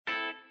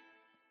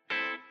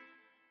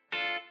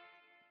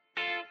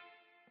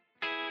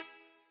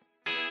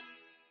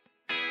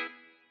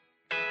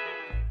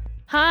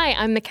Hi,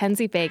 I'm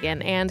Mackenzie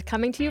Fagan, and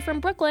coming to you from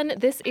Brooklyn,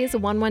 this is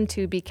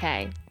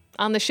 112BK.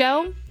 On the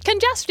show,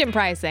 congestion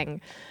pricing.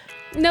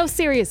 No,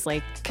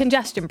 seriously,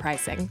 congestion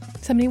pricing.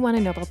 Somebody won a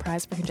Nobel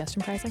Prize for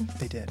congestion pricing?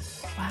 They did.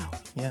 Wow.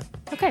 Yeah.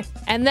 Okay.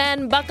 And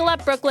then buckle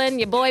up, Brooklyn.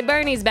 Your boy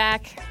Bernie's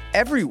back.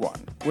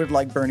 Everyone would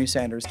like Bernie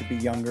Sanders to be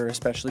younger,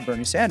 especially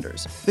Bernie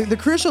Sanders. The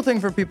crucial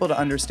thing for people to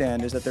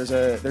understand is that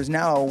there's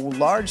now a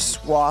large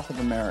swath of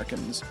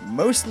Americans,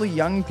 mostly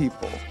young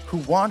people, who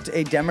want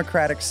a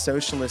democratic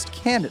socialist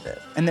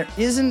candidate. And there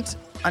isn't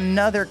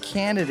another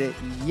candidate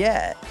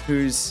yet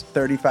who's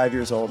 35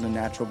 years old and a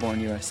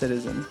natural-born U.S.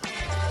 citizen.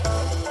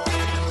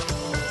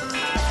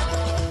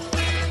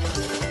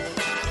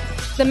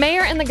 The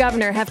mayor and the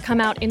governor have come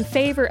out in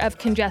favor of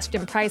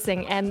congestion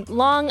pricing, and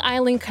Long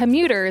Island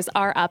commuters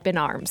are up in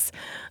arms.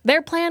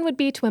 Their plan would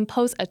be to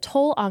impose a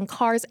toll on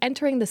cars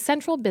entering the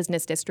central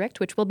business district,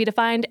 which will be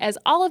defined as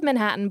all of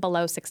Manhattan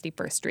below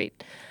 61st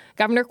Street.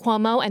 Governor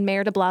Cuomo and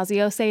Mayor de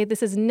Blasio say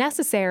this is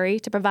necessary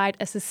to provide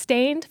a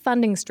sustained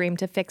funding stream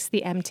to fix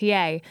the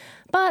MTA.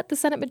 But the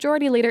Senate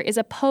Majority Leader is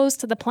opposed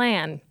to the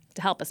plan.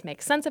 To help us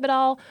make sense of it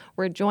all,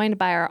 we're joined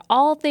by our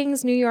all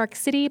things New York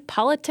City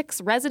politics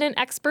resident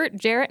expert,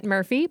 Jarrett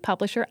Murphy,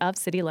 publisher of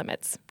City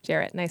Limits.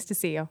 Jarrett, nice to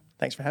see you.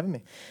 Thanks for having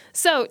me.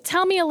 So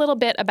tell me a little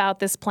bit about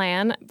this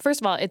plan.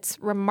 First of all, it's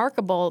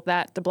remarkable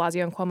that de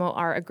Blasio and Cuomo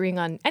are agreeing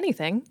on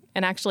anything.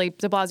 And actually,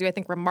 de Blasio, I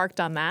think, remarked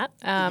on that.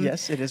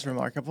 Yes, it is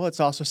remarkable. It's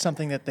also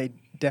something that they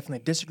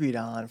definitely disagreed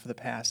on for the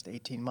past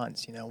 18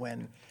 months. You know,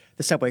 when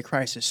the subway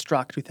crisis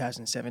struck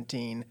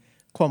 2017,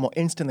 Cuomo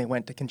instantly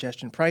went to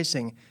congestion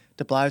pricing.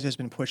 De Blasio has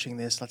been pushing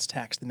this let's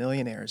tax the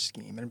millionaires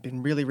scheme and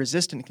been really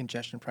resistant to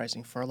congestion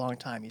pricing for a long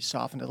time. He's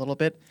softened a little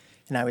bit,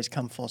 and now he's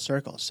come full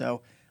circle.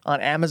 So on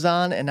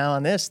Amazon and now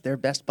on this, they're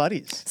best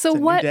buddies. So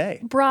what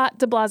brought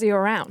de Blasio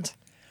around?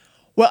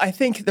 Well, I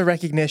think the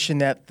recognition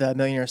that the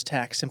millionaire's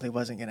tax simply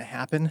wasn't going to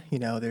happen. You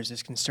know, there's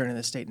this concern in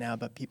the state now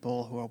about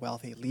people who are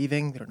wealthy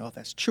leaving. They don't know if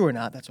that's true or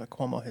not. That's what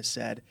Cuomo has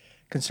said.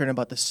 Concern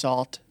about the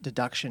SALT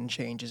deduction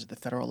changes at the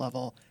federal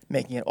level,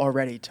 making it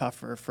already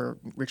tougher for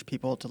rich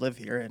people to live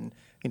here. And,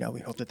 you know, we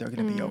hope that they're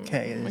going to be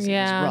okay. It's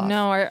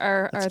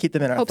rough. Let's keep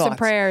them in our hopes thoughts. And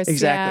prayers.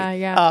 Exactly.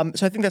 Yeah.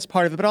 So I think that's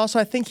part of it. But also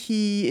I think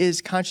he is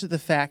conscious of the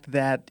fact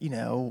that, you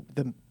know,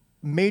 the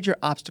major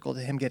obstacle to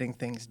him getting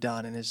things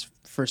done in his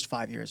first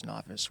 5 years in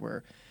office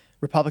were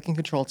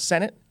Republican-controlled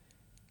Senate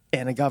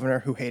and a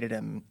governor who hated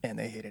him, and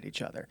they hated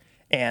each other.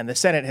 And the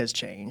Senate has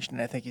changed,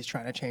 and I think he's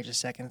trying to change the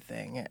second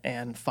thing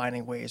and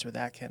finding ways where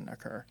that can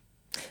occur.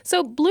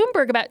 So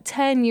Bloomberg about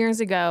 10 years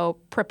ago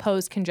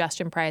proposed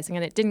congestion pricing,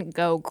 and it didn't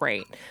go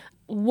great.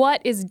 What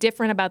is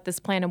different about this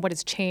plan, and what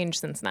has changed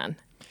since then?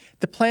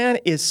 The plan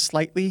is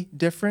slightly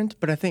different,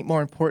 but I think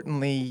more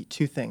importantly,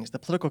 two things. The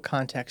political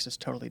context is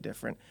totally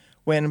different.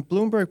 When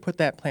Bloomberg put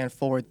that plan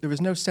forward, there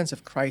was no sense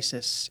of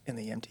crisis in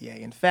the MTA.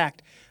 In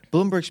fact,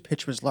 Bloomberg's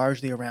pitch was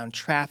largely around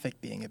traffic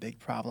being a big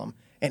problem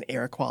and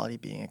air quality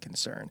being a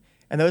concern.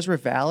 And those were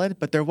valid,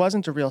 but there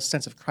wasn't a real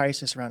sense of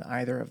crisis around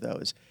either of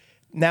those.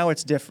 Now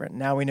it's different.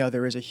 Now we know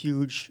there is a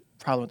huge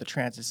problem with the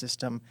transit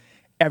system.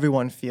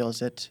 Everyone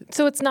feels it.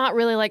 So it's not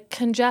really like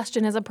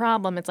congestion is a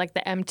problem. It's like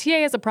the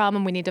MTA is a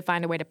problem. We need to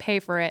find a way to pay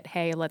for it.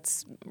 Hey,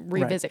 let's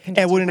revisit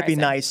congestion And wouldn't pricing. it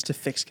be nice to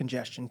fix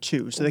congestion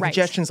too? So the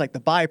congestion is like the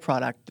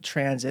byproduct. The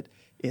transit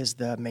is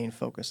the main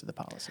focus of the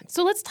policy.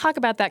 So let's talk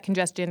about that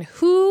congestion.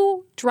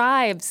 Who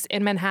drives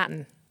in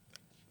Manhattan?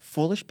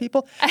 Foolish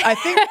people. I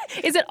think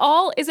Is it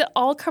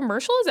all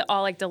commercial? Is it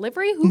all like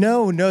delivery?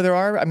 No, there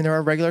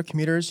are regular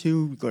commuters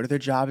who go to their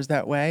jobs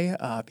that way,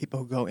 people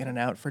who go in and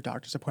out for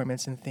doctor's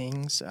appointments and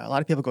things. A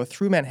lot of people go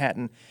through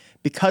Manhattan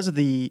because of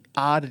the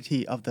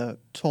oddity of the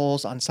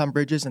tolls on some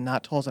bridges and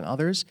not tolls on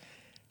others.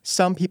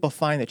 Some people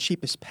find the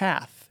cheapest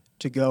path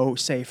to go,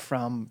 say,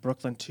 from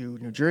Brooklyn to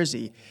New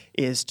Jersey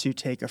is to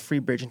take a free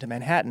bridge into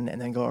Manhattan and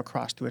then go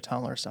across through a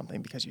tunnel or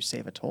something because you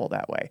save a toll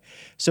that way.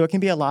 So it can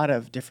be a lot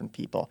of different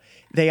people.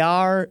 They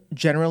are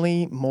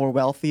generally more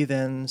wealthy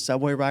than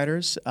subway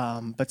riders,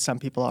 but some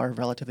people are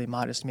relatively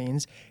modest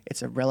means.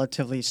 It's a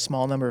relatively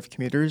small number of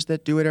commuters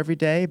that do it every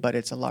day, but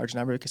it's a large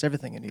number because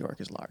everything in New York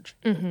is large.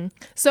 Mm-hmm.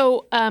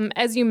 So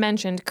as you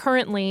mentioned,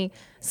 currently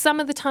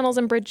some of the tunnels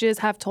and bridges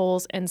have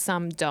tolls and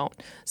some don't.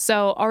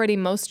 So already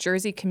most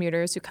Jersey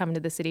commuters who come into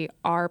the city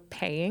are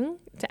paying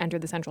to enter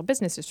the central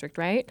business district,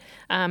 right?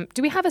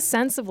 Do we have a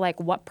sense of like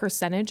what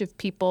percentage of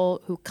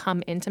people who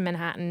come into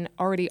Manhattan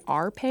already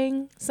are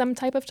paying some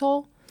type of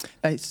toll?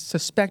 I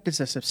suspect it's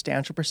a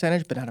substantial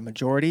percentage, but not a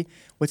majority.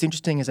 What's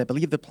interesting is I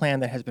believe the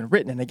plan that has been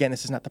written, and again,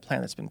 this is not the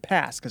plan that's been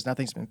passed because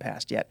nothing's been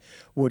passed yet,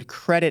 would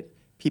credit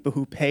people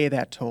who pay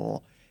that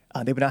toll.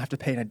 They would not have to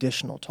pay an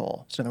additional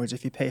toll. So in other words,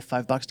 if you pay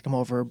 $5 to come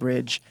over a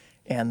bridge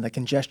and the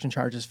congestion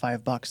charge is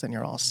 $5, then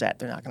you're all set.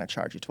 They're not going to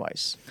charge you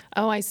twice.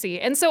 Oh, I see.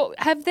 And so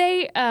have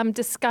they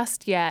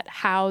discussed yet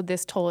how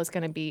this toll is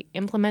going to be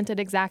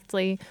implemented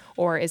exactly,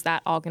 or is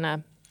that all going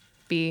to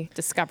be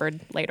discovered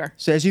later?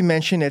 So as you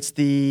mentioned, it's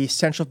the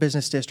Central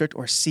Business District,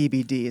 or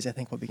CBD, as I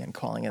think we'll begin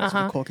calling it. That's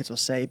what the cool kids will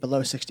say,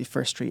 below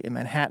 61st Street in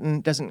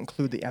Manhattan. Doesn't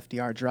include the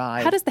FDR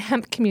Drive. How does the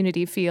hemp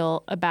community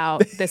feel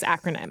about this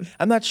acronym?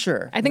 I'm not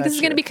sure. I think this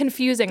is going to be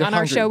confusing. They're on our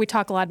hungry. show, we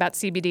talk a lot about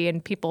CBD,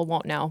 and people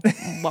won't know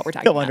what we're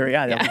talking They'll about. wonder,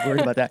 yeah, they'll be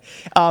worried about that.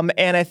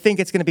 And I think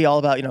it's going to be all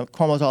about,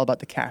 Cuomo's all about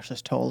the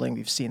cashless tolling.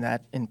 We've seen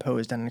that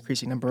imposed on an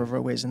increasing number of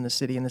roadways in the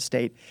city and the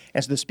state.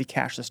 And so this will be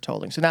cashless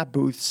tolling. So not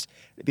booths.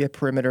 It'll be a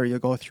perimeter you'll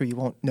go through. You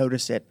won't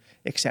notice it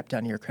except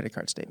on your credit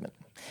card statement.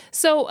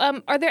 So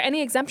are there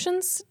any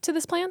exemptions to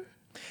this plan?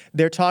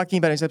 They're talking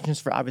about exemptions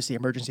for obviously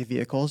emergency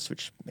vehicles,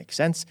 which makes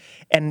sense,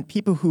 and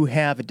people who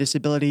have a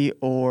disability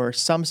or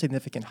some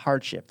significant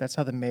hardship. That's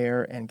how the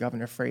mayor and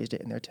governor phrased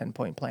it in their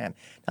 10-point plan.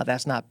 Now,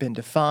 that's not been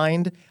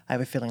defined. I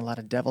have a feeling a lot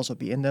of devils will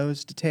be in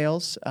those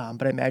details,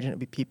 but I imagine it'll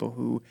be people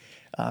who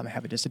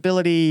have a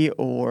disability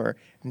or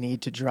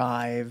need to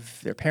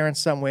drive their parents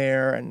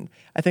somewhere. And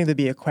I think there'd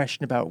be a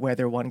question about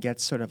whether one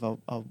gets sort of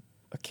a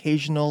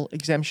occasional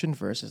exemption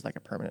versus like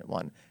a permanent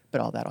one. But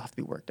all that will have to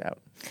be worked out.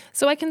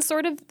 So I can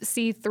sort of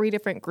see three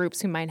different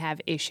groups who might have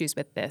issues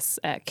with this.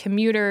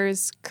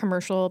 Commuters,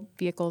 commercial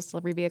vehicles,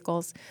 delivery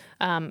vehicles,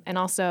 and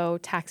also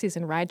taxis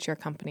and rideshare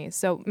companies.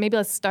 So maybe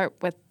let's start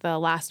with the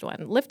last one.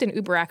 Lyft and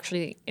Uber are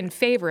actually in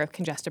favor of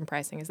congestion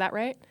pricing. Is that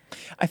right?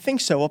 I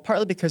think so. Well,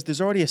 partly because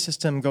there's already a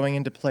system going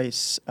into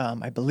place,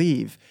 I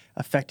believe,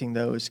 affecting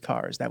those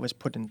cars. That was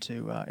put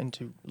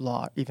into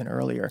law even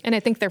earlier. And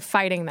I think they're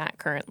fighting that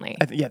currently.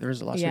 Yeah, there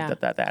is a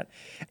lawsuit that.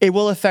 It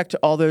will affect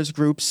all those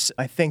groups.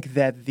 I think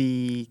that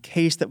the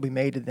case that we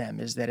made to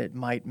them is that it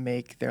might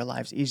make their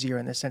lives easier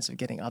in the sense of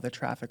getting other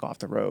traffic off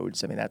the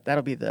roads. I mean,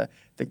 that'll be the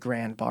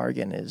grand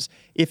bargain is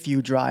if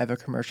you drive a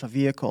commercial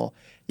vehicle,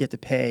 you have to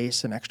pay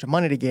some extra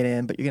money to get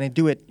in, but you're going to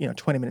do it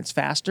 20 minutes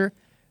faster.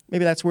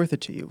 Maybe that's worth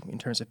it to you in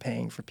terms of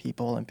paying for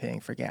people and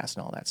paying for gas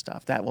and all that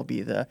stuff.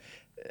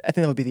 I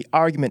think that would be the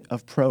argument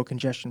of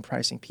pro-congestion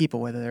pricing people.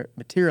 Whether it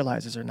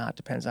materializes or not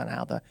depends on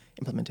how the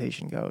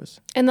implementation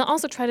goes. And they'll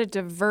also try to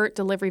divert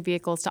delivery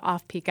vehicles to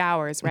off-peak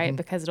hours, right? Mm-hmm.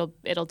 Because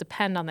it'll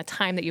depend on the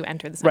time that you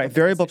enter the Right.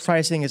 Variable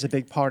pricing is a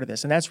big part of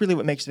this, and that's really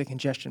what makes it a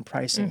congestion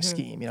pricing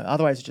scheme.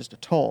 Otherwise it's just a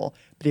toll.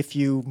 But if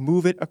you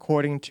move it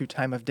according to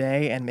time of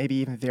day and maybe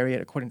even vary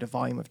it according to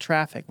volume of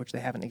traffic, which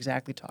they haven't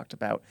exactly talked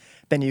about,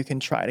 then you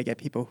can try to get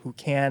people who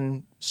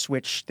can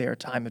switch their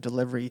time of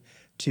delivery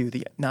to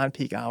the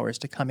non-peak hours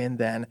to come in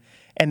then.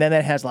 And then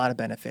that has a lot of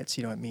benefits.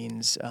 It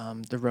means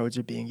the roads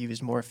are being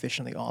used more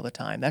efficiently all the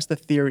time. That's the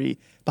theory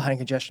behind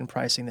congestion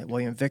pricing that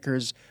William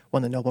Vickers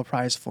won the Nobel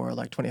Prize for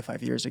like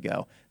 25 years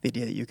ago. The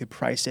idea that you could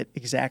price it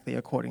exactly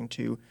according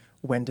to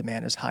when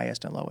demand is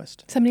highest and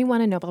lowest. Somebody won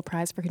a Nobel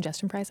Prize for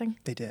congestion pricing?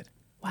 They did.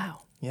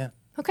 Wow. Yeah.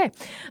 Okay.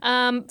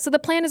 So the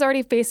plan is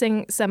already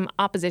facing some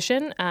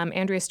opposition.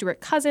 Andrea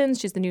Stewart-Cousins,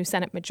 she's the new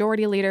Senate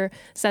Majority Leader,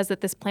 says that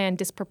this plan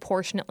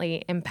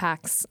disproportionately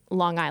impacts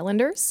Long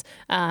Islanders,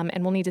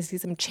 and we'll need to see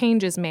some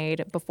changes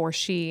made before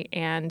she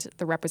and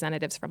the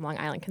representatives from Long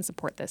Island can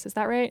support this. Is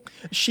that right?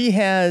 She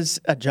has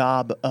a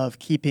job of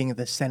keeping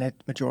the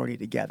Senate majority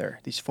together.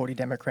 These 40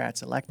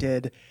 Democrats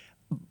elected,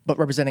 but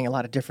representing a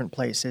lot of different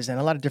places and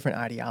a lot of different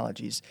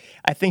ideologies.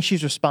 I think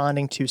she's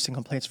responding to some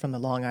complaints from the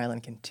Long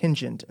Island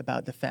contingent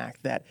about the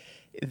fact that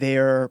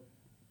their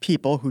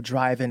people who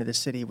drive into the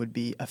city would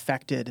be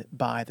affected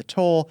by the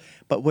toll,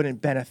 but wouldn't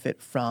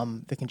benefit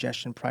from the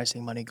congestion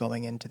pricing money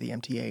going into the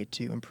MTA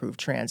to improve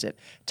transit.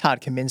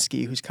 Todd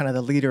Kaminsky, who's kind of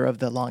the leader of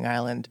the Long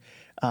Island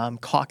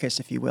caucus,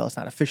 if you will, it's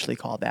not officially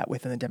called that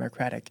within the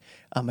Democratic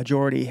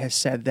majority, has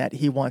said that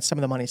he wants some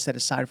of the money set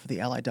aside for the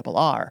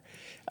LIRR.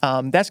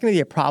 That's going to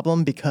be a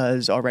problem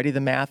because already the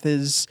math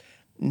is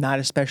not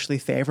especially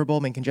favorable. I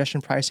mean, congestion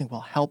pricing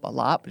will help a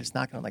lot, but it's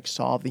not going to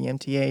solve the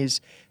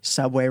MTA's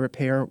subway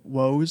repair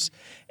woes.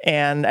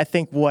 And I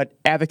think what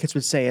advocates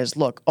would say is,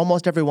 look,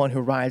 almost everyone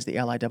who rides the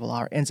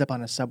LIRR ends up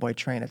on a subway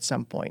train at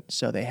some point,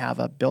 so they have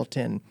a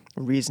built-in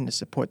reason to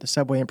support the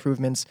subway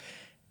improvements.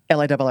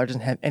 LIRR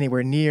doesn't have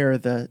anywhere near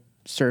the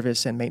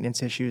service and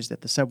maintenance issues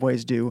that the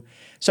subways do.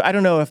 So I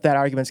don't know if that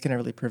argument's going to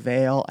really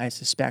prevail. I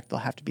suspect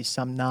there'll have to be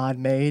some nod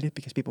made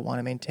because people want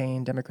to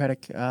maintain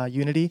Democratic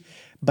unity,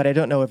 but I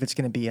don't know if it's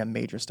going to be a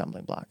major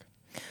stumbling block.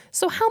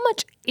 So how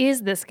much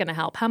is this going to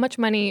help? How much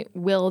money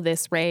will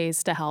this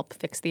raise to help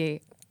fix the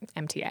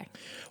MTA?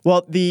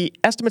 Well, the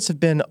estimates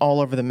have been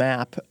all over the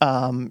map.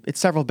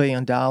 It's several $1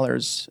 billion.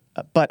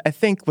 But I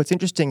think what's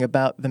interesting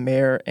about the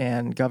mayor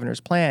and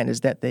governor's plan is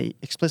that they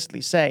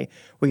explicitly say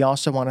we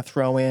also want to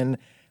throw in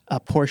a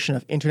portion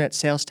of internet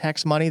sales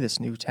tax money, this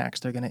new tax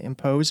they're going to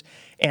impose,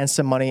 and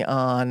some money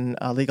on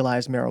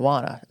legalized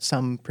marijuana,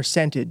 some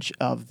percentage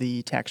of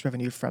the tax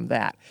revenue from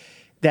that.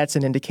 That's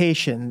an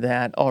indication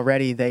that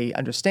already they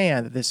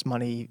understand that this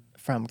money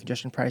from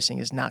congestion pricing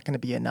is not going to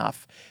be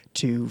enough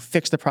to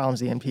fix the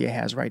problems the MTA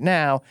has right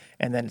now,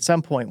 and then at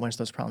some point, once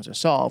those problems are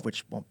solved,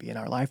 which won't be in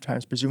our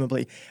lifetimes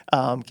presumably,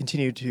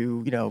 continue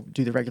to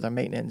do the regular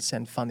maintenance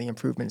and fund the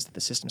improvements that the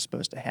system's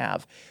supposed to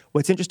have.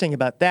 What's interesting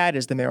about that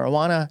is the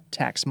marijuana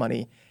tax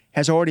money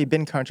has already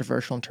been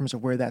controversial in terms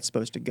of where that's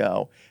supposed to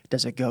go.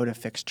 Does it go to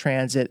fix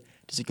transit?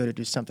 Does it go to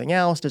do something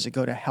else? Does it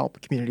go to help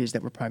communities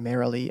that were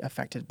primarily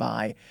affected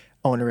by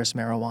onerous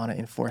marijuana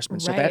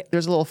enforcement? So Right.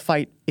 there's a little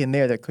fight in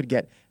there that could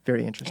get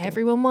very interesting.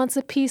 Everyone wants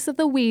a piece of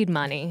the weed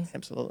money.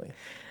 Absolutely.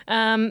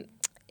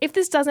 If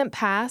this doesn't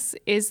pass,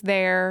 is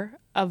there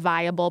a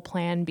viable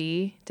plan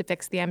B to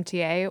fix the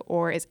MTA,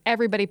 or is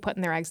everybody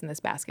putting their eggs in this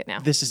basket now?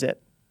 This is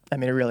it. I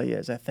mean, it really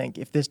is. I think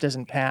if this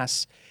doesn't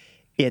pass,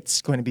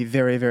 it's going to be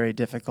very, very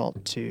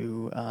difficult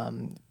to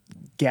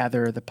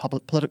gather the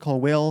political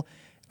will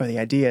or the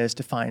ideas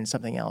to find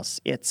something else.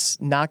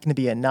 It's not going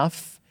to be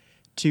enough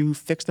to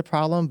fix the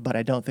problem, but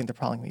I don't think the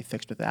problem can be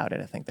fixed without it.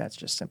 I think that's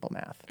just simple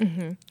math.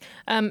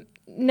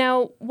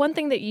 Now, one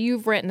thing that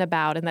you've written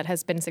about and that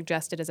has been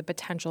suggested as a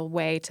potential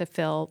way to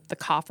fill the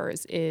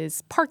coffers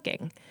is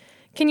parking.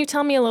 Can you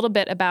tell me a little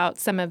bit about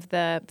some of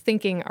the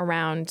thinking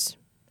around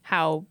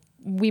how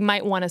we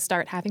might want to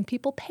start having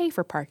people pay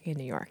for parking in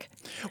New York?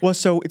 Well,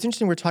 so it's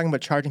interesting we're talking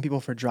about charging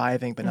people for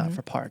driving, but not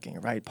for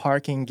parking, right?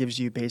 Parking gives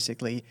you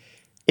basically,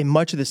 in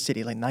much of the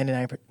city, like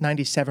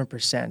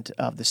 97%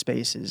 of the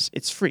spaces,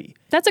 it's free.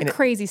 That's a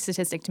crazy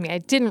statistic to me. I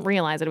didn't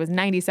realize that it was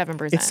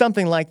 97%. It's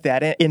something like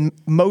that. In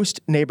most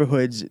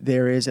neighborhoods,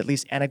 there is at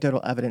least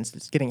anecdotal evidence that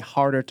it's getting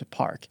harder to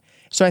park.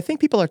 So I think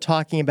people are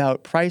talking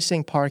about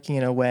pricing parking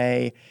in a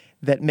way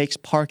that makes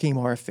parking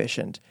more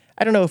efficient.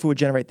 I don't know if it would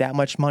generate that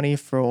much money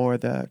for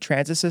the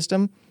transit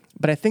system,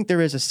 but I think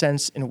there is a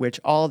sense in which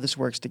all of this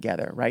works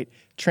together, right?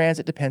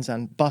 Transit depends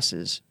on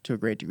buses to a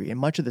great degree. In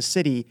much of the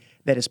city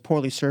that is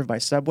poorly served by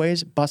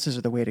subways, buses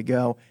are the way to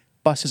go.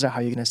 Buses are how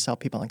you're going to sell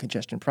people on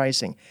congestion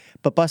pricing.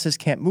 But buses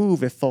can't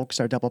move if folks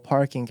are double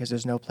parking because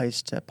there's no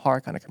place to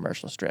park on a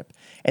commercial strip.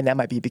 And that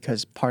might be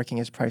because parking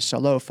is priced so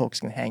low,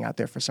 folks can hang out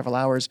there for several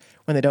hours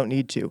when they don't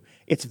need to.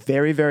 It's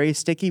very, very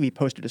sticky. We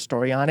posted a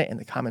story on it, and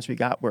the comments we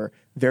got were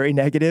very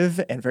negative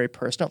and very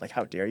personal, like,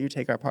 how dare you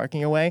take our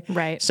parking away?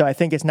 Right. So I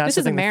think it's not This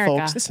is something that America.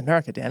 folks... This is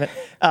America, damn it.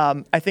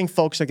 I think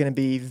folks are going to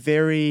be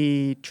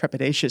very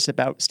trepidatious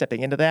about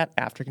stepping into that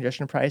after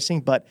congestion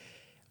pricing, but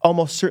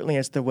almost certainly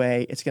it's the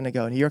way it's going to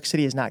go. New York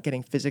City is not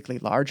getting physically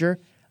larger.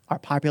 Our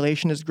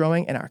population is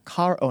growing, and our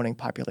car-owning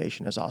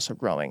population is also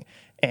growing.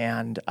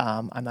 And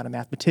I'm not a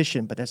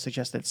mathematician, but that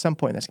suggests that at some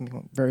point that's going to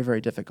become very, very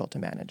difficult to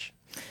manage.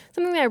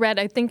 Something that I read,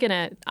 I think, in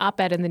an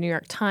op-ed in the New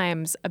York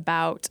Times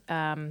about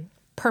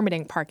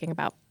permitting parking,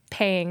 about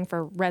paying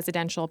for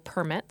residential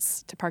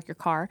permits to park your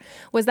car,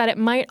 was that it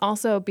might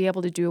also be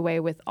able to do away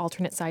with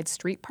alternate side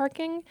street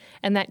parking,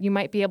 and that you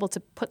might be able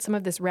to put some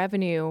of this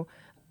revenue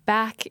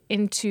back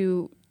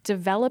into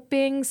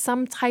developing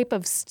some type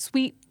of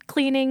street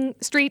cleaning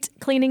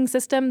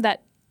system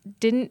that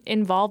didn't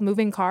involve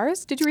moving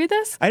cars. Did you read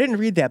this? I didn't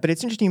read that, but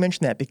it's interesting you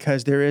mentioned that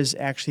because there is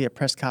actually a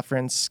press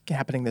conference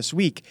happening this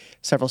week.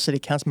 Several city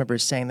council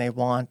members saying they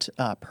want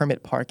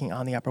permit parking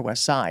on the Upper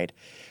West Side.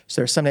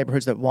 So there's some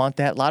neighborhoods that want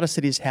that. A lot of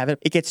cities have it.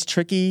 It gets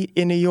tricky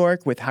in New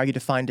York with how you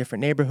define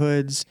different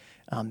neighborhoods.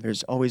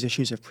 There's always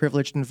issues of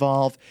privilege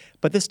involved.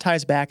 But this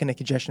ties back into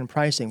congestion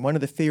pricing. One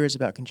of the fears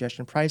about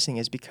congestion pricing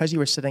is because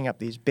you are setting up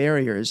these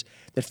barriers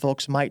that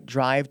folks might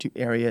drive to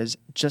areas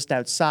just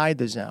outside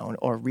the zone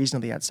or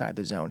reasonably outside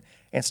the zone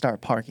and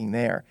start parking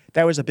there.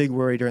 That was a big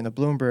worry during the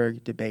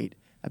Bloomberg debate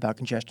about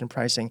congestion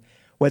pricing.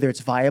 Whether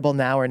it's viable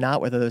now or not,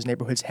 whether those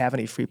neighborhoods have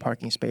any free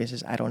parking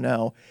spaces, I don't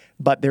know.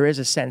 But there is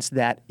a sense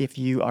that if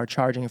you are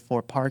charging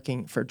for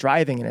parking for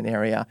driving in an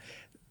area,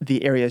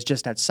 the areas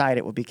just outside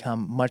it will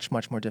become much,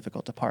 much more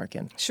difficult to park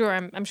in. Sure.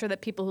 I'm sure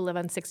that people who live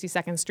on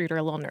 62nd Street are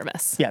a little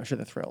nervous. Yeah, I'm sure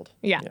they're thrilled.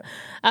 Yeah.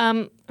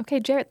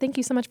 Okay, Jarrett, thank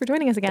you so much for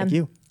joining us again. Thank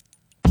you.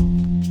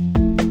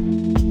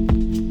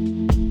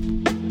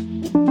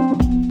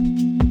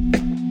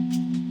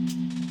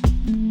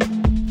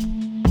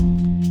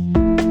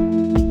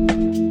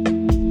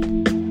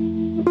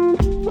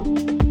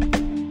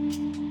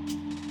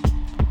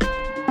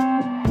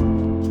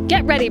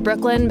 Get ready,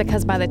 Brooklyn,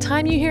 because by the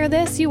time you hear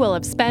this, you will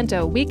have spent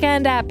a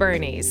weekend at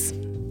Bernie's.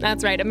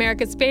 That's right,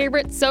 America's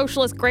favorite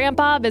socialist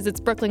grandpa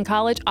visits Brooklyn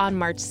College on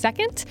March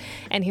 2nd.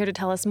 And here to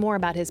tell us more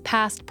about his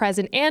past,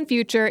 present, and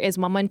future is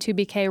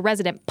 112BK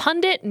resident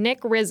pundit Nick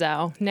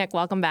Rizzo. Nick,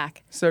 welcome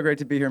back. So great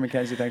to be here,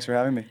 Mackenzie. Thanks for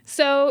having me.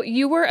 So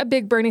you were a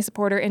big Bernie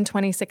supporter in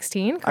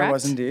 2016, correct? I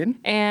was indeed.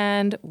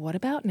 And what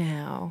about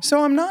now?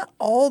 So I'm not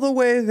all the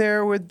way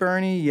there with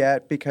Bernie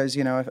yet because,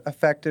 you know,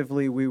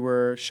 effectively we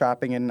were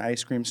shopping in an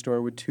ice cream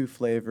store with 2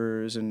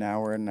 flavors, and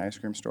now we're in an ice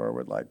cream store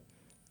with like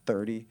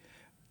 30.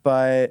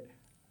 But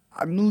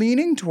I'm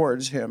leaning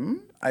towards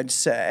him, I'd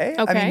say.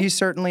 Okay. I mean, he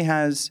certainly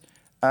has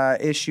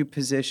issue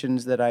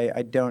positions that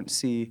I don't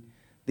see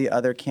the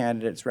other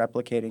candidates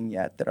replicating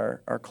yet that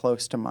are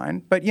close to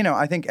mine. But, you know,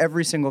 I think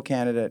every single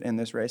candidate in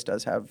this race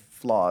does have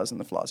flaws, and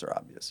the flaws are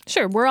obvious.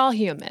 Sure, we're all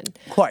human.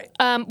 Quite.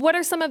 What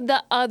are some of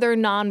the other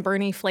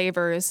non-Bernie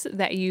flavors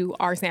that you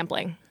are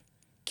sampling?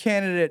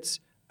 Candidates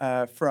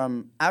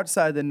from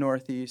outside the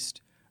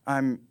Northeast.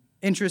 I'm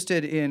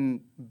interested in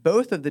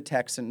both of the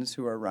Texans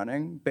who are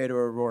running, Beto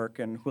O'Rourke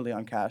and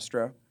Julian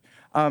Castro.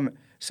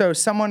 So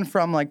someone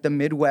from like the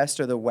Midwest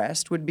or the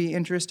West would be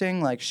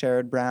interesting, like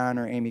Sherrod Brown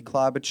or Amy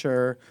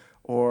Klobuchar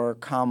or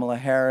Kamala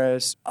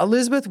Harris.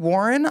 Elizabeth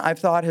Warren, I've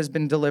thought, has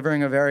been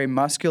delivering a very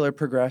muscular,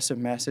 progressive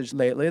message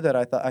lately that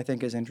I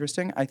think is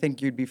interesting. I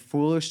think you'd be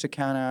foolish to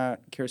count out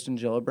Kirsten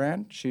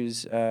Gillibrand.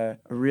 She's a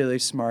really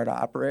smart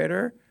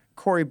operator.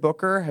 Cory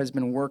Booker has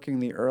been working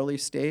the early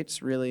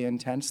states really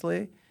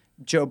intensely.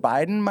 Joe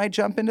Biden might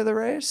jump into the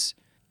race.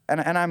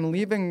 And I'm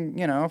leaving,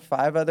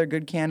 5 other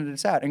good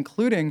candidates out,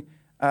 including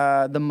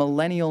the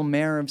millennial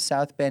mayor of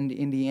South Bend,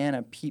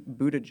 Indiana, Pete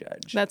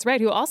Buttigieg. That's right,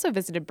 who also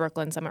visited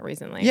Brooklyn Summit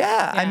recently.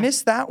 Yeah, I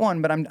missed that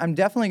one, but I'm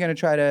definitely going to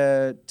try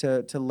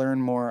to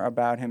learn more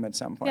about him at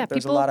some point. Yeah,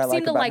 There's people a lot I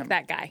seem to like him.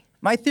 that guy.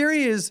 My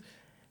theory is,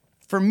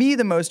 for me,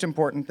 the most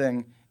important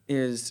thing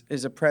is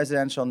a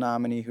presidential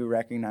nominee who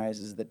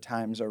recognizes that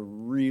times are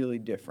really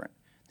different,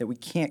 that we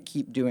can't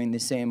keep doing the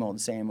same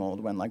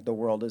old when like the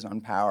world is on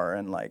power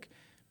and like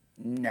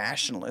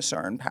nationalists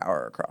are in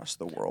power across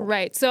the world.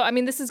 Right. So,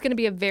 this is going to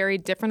be a very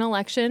different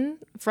election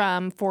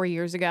from 4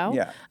 years ago.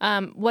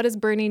 Yeah. What does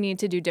Bernie need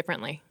to do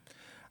differently?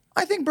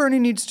 I think Bernie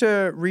needs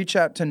to reach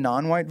out to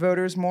non-white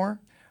voters more.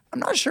 I'm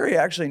not sure he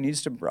actually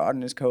needs to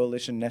broaden his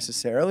coalition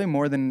necessarily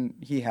more than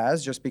he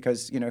has, just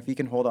because, if he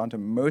can hold on to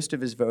most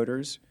of his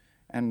voters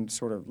and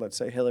sort of, let's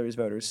say, Hillary's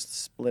voters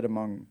split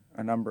among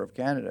a number of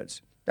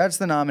candidates, that's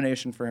the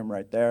nomination for him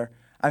right there.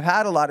 I've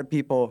had a lot of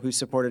people who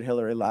supported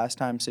Hillary last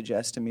time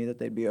suggest to me that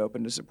they'd be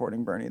open to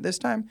supporting Bernie this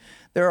time.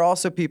 There are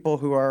also people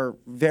who are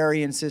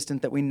very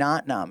insistent that we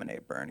not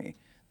nominate Bernie,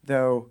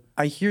 though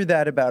I hear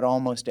that about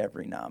almost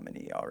every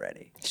nominee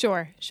already.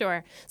 Sure.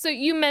 So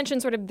you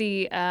mentioned sort of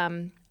the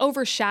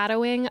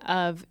overshadowing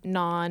of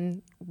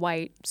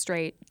non-white,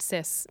 straight,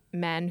 cis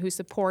men who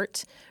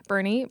support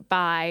Bernie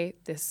by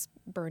this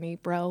Bernie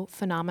bro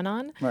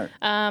phenomenon. Right.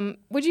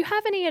 Would you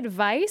have any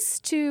advice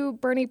to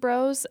Bernie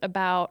bros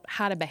about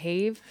how to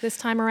behave this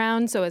time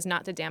around so as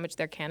not to damage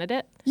their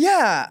candidate?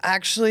 Yeah,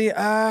 actually,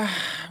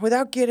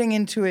 without getting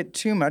into it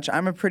too much,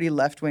 I'm a pretty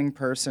left-wing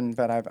person,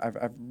 but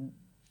I've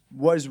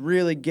was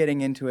really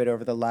getting into it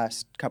over the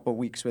last couple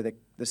weeks with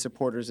the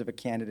supporters of a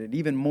candidate,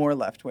 even more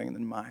left-wing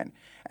than mine.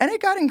 And it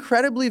got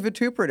incredibly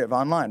vituperative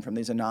online from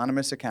these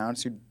anonymous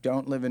accounts who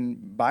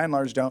by and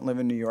large, don't live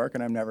in New York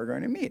and I'm never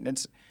going to meet.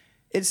 And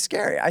it's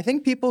scary. I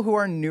think people who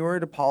are newer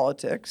to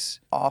politics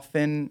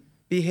often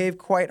behave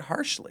quite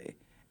harshly.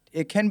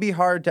 It can be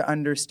hard to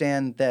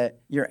understand that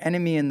your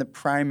enemy in the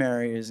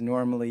primary is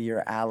normally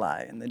your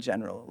ally in the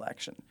general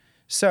election.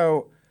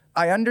 So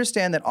I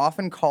understand that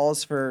often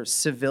calls for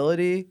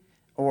civility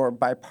or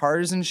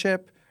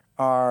bipartisanship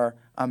are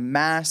a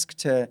mask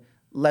to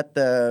let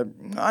the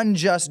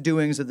unjust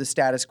doings of the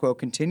status quo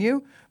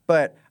continue.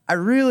 But I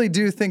really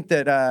do think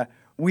that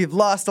we've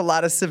lost a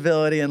lot of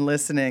civility and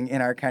listening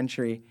in our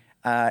country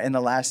in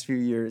the last few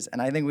years.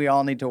 And I think we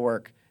all need to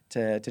work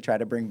to try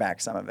to bring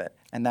back some of it.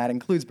 And that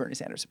includes Bernie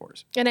Sanders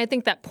supporters. And I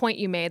think that point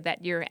you made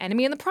that your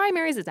enemy in the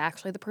primaries is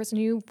actually the person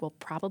you will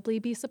probably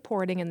be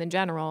supporting in the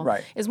general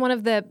is one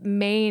of the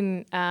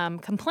main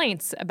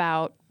complaints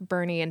about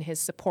Bernie and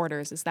his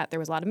supporters is that there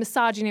was a lot of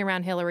misogyny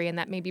around Hillary and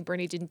that maybe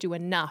Bernie didn't do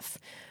enough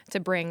to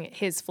bring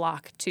his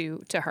flock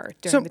to her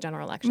during the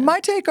general election. My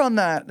take on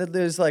that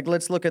is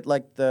let's look at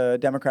the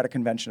Democratic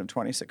Convention of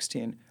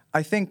 2016.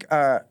 I think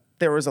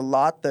there was a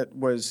lot that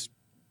was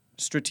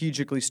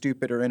strategically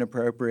stupid or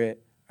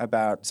inappropriate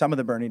about some of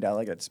the Bernie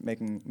delegates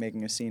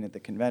making a scene at the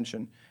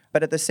convention.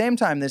 But at the same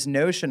time, this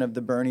notion of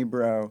the Bernie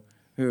bro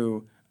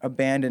who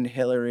abandoned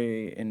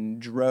Hillary in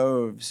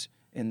droves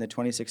in the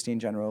 2016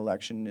 general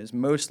election is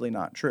mostly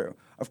not true.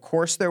 Of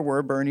course, there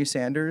were Bernie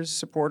Sanders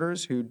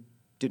supporters who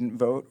didn't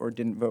vote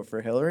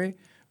for Hillary,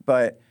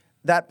 but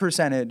that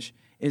percentage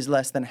is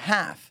less than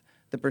half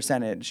the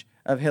percentage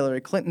of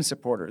Hillary Clinton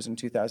supporters in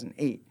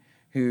 2008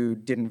 who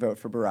didn't vote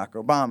for Barack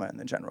Obama in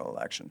the general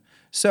election.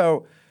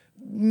 So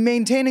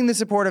maintaining the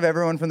support of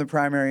everyone from the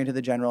primary into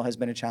the general has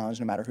been a challenge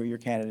no matter who your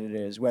candidate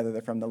is, whether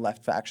they're from the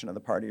left faction of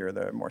the party or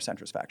the more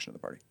centrist faction of the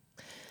party.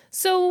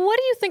 So what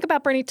do you think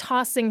about Bernie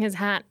tossing his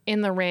hat in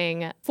the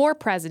ring for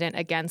president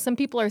again? Some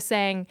people are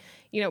saying,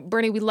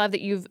 Bernie, we love that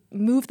you've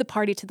moved the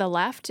party to the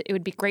left. It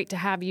would be great to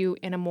have you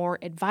in a more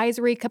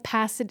advisory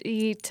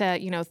capacity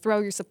to, throw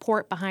your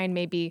support behind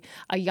maybe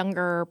a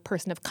younger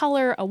person of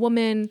color, a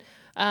woman.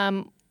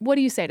 What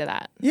do you say to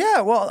that?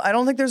 Yeah, well, I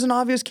don't think there's an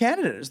obvious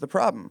candidate is the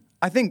problem.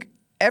 I think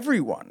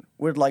everyone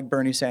would like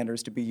Bernie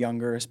Sanders to be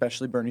younger,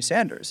 especially Bernie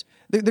Sanders.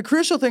 The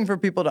crucial thing for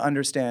people to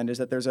understand is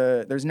that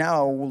there's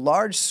now a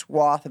large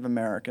swath of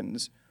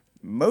Americans,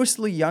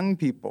 mostly young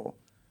people,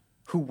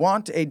 who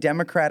want a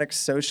democratic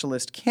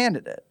socialist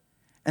candidate.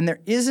 And there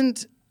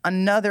isn't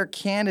another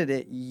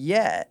candidate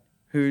yet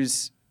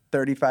who's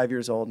 35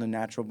 years old and a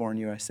natural-born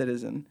U.S.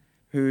 citizen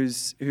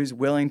who's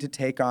willing to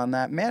take on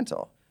that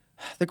mantle.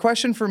 The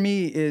question for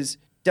me is,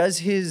 does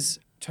his,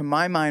 to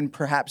my mind,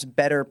 perhaps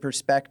better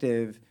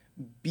perspective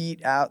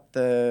beat out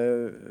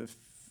the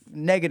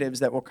negatives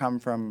that will come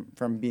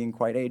from being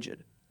quite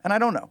aged? And I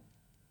don't know.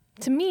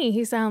 To me,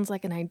 he sounds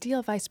like an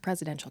ideal vice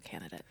presidential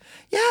candidate.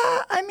 Yeah,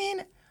 I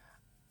mean,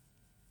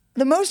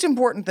 The most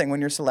important thing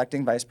when you're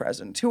selecting vice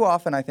president, too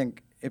often I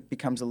think it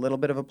becomes a little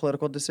bit of a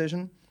political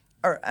decision.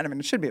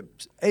 It should be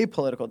a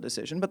political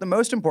decision, but the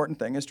most important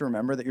thing is to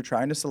remember that you're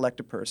trying to select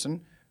a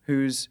person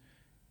who's,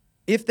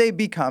 if they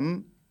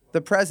become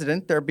the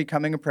president, they're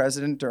becoming a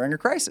president during a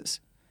crisis.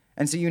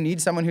 And so you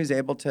need someone who's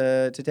able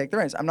to take the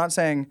reins. I'm not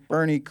saying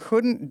Bernie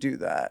couldn't do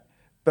that,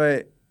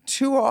 but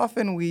too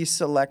often we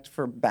select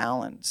for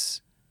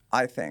balance,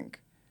 I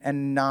think,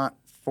 and not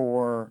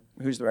for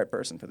who's the right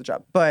person for the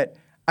job. But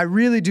I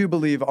really do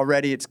believe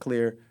already it's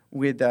clear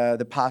with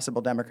the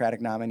possible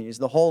Democratic nominees,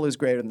 the whole is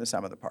greater than the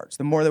sum of the parts.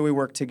 The more that we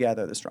work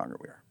together, the stronger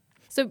we are.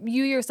 So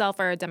you yourself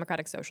are a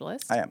democratic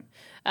socialist. I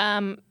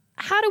am.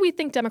 How do we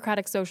think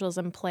democratic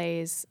socialism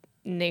plays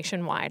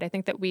nationwide? I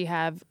think that we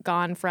have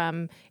gone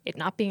from it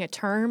not being a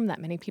term that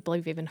many people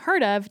have even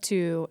heard of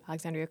to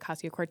Alexandria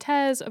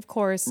Ocasio-Cortez, of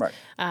course,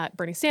 right.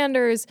 Bernie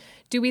Sanders.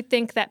 Do we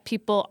think that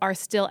people are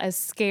still as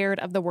scared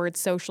of the word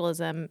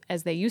socialism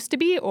as they used to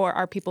be, or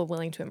are people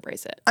willing to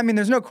embrace it? I mean,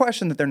 there's no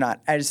question that they're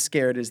not as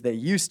scared as they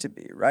used to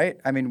be, right?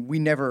 I mean, we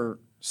never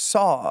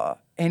saw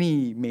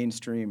any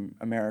mainstream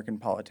American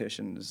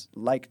politicians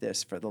like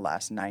this for the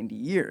last 90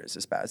 years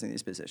espousing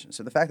these positions.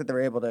 So the fact that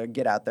they're able to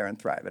get out there and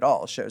thrive at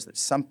all shows that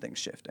something's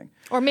shifting.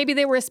 Or maybe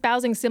they were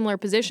espousing similar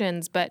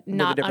positions, but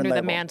not under the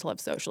label. mantle of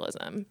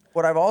socialism.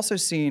 What I've also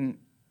seen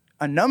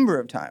a number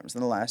of times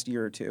in the last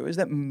year or two is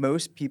that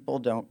most people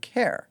don't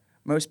care.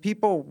 Most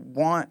people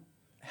want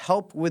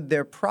help with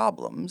their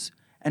problems,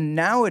 and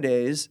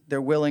nowadays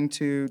they're willing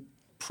to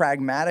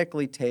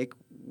pragmatically take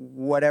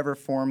whatever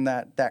form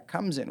that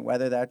comes in,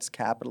 whether that's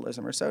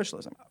capitalism or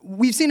socialism.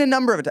 We've seen a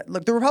number of attacks.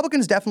 Look, the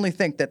Republicans definitely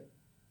think that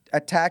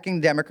attacking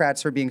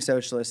Democrats for being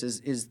socialists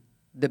is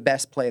the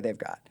best play they've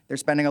got. They're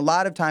spending a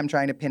lot of time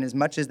trying to pin as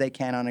much as they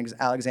can on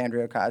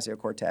Alexandria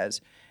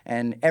Ocasio-Cortez,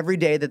 and every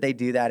day that they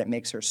do that, it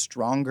makes her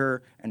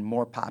stronger and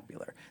more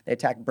popular. They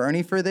attack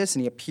Bernie for this,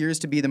 and he appears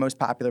to be the most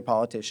popular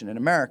politician in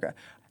America.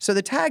 So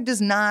the tag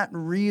does not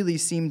really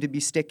seem to be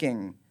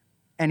sticking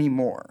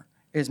anymore,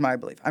 is my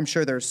belief. I'm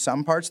sure there's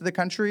some parts of the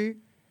country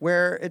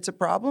where it's a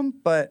problem,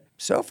 but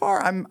so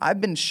far I've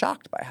been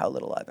shocked by how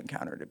little I've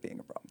encountered it being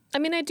a problem. I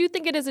mean, I do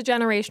think it is a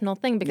generational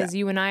thing because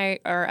you and I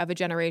are of a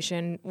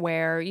generation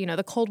where,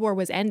 the Cold War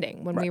was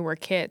ending when we were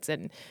kids,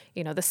 and,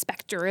 the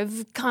specter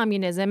of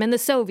communism and the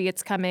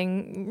Soviets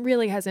coming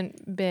really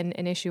hasn't been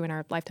an issue in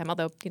our lifetime,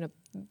 although,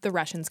 the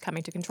Russians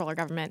coming to control our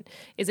government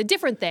is a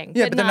different thing.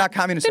 Yeah, but they're not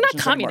communists. They're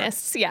not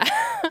communists, anymore.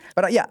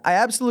 But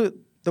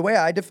the way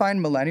I define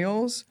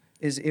millennials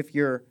is if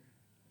you're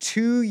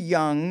too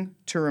young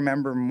to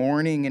remember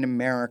morning in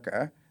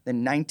America, the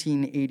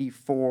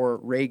 1984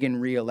 Reagan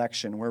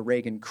re-election where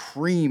Reagan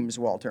creams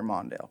Walter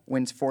Mondale,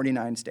 wins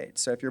 49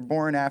 states. So if you're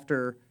born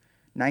after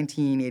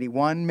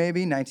 1981,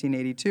 maybe,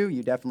 1982,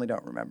 you definitely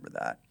don't remember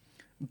that.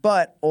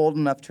 But old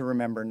enough to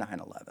remember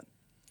 9/11.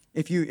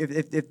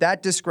 If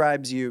that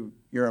describes you,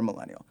 you're a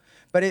millennial.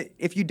 But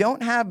if you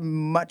don't have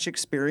much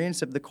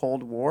experience of the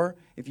Cold War,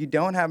 if you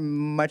don't have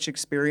much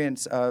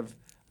experience of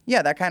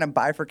that kind of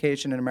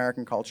bifurcation in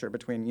American culture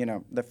between,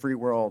 the free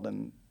world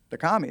and the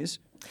commies.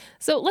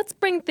 So let's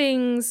bring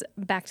things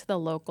back to the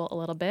local a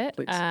little bit.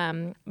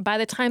 By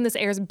the time this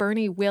airs,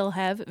 Bernie will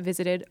have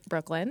visited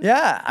Brooklyn.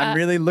 Yeah, I'm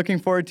really looking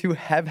forward to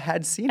have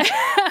had seen it.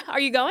 Are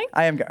you going?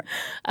 I am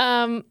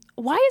going.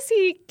 Why is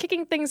he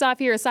kicking things off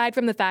here, aside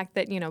from the fact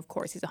that, of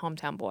course, he's a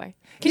hometown boy?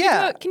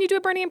 Can you do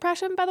a Bernie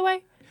impression, by the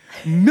way?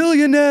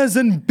 Millionaires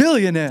and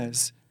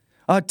billionaires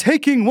are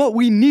taking what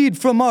we need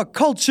from our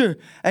culture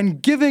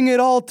and giving it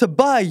all to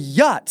buy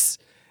yachts.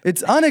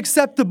 It's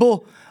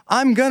unacceptable.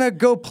 I'm gonna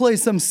go play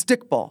some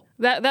stickball.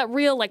 That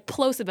real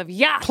plosive of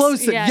yachts.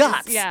 Plosive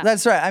yachts. Yeah.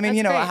 That's right. I mean,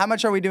 That's great. How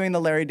much are we doing the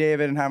Larry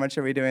David and how much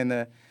are we doing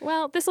the?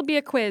 Well, this will be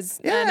a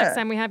quiz next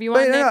time we have you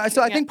on.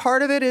 So I think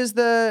part of it is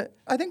I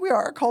think we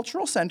are a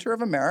cultural center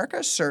of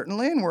America,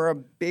 certainly, and we're a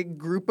big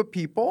group of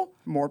people.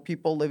 More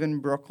people live in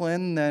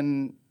Brooklyn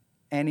than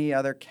any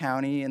other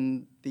county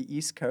in the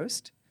East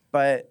Coast.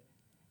 But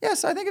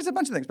yes, I think it's a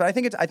bunch of things. But I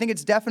think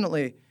it's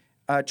definitely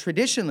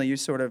traditionally you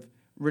sort of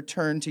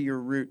return to your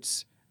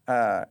roots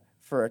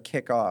for a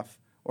kickoff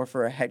or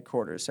for a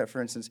headquarters. So,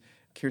 for instance,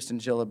 Kirsten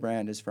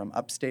Gillibrand is from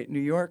upstate New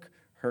York.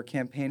 Her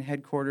campaign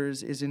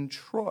headquarters is in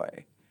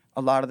Troy.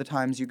 A lot of the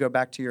times you go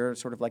back to your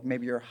sort of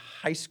maybe your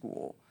high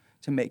school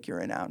to make your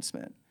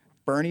announcement.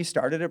 Bernie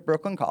started at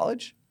Brooklyn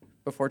College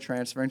before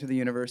transferring to the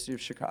University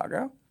of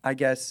Chicago. I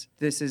guess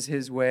this is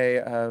his way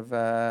of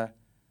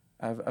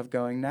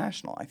going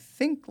national. I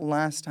think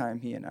last time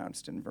he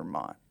announced in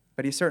Vermont,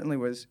 but he certainly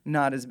was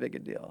not as big a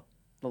deal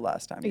the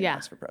last time he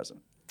announced for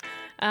president.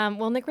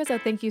 Well, Nick Rizzo,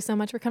 thank you so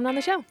much for coming on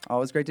the show.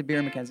 Always great to be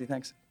here, Mackenzie.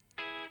 Thanks.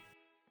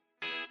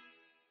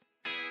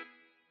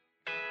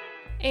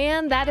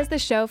 And that is the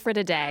show for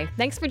today.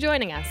 Thanks for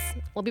joining us.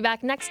 We'll be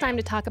back next time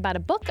to talk about a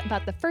book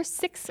about the first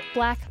 6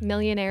 Black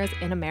millionaires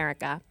in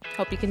America.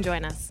 Hope you can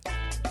join us.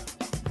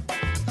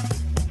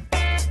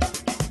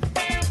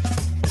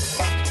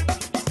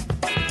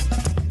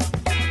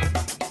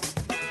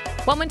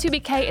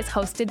 112BK is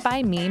hosted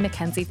by me,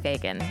 Mackenzie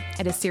Fagan.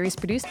 It is series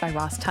produced by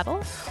Ross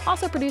Tuttle,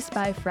 also produced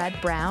by Fred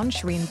Brown,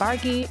 Shireen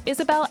Bargi,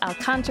 Isabel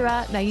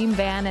Alcantara, Naeem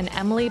Van, and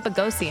Emily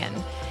Bogosian.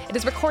 It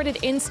is recorded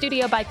in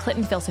studio by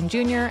Clinton Filson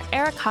Jr.,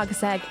 Eric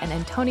Hogseg, and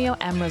Antonio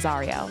M.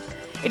 Rosario.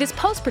 It is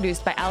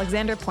post-produced by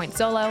Alexander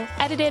Pointzolo,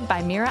 edited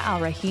by Mira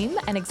Al-Rahim,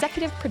 and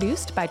executive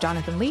produced by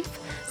Jonathan Leaf,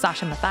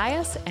 Sasha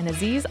Matthias, and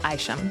Aziz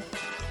Isham.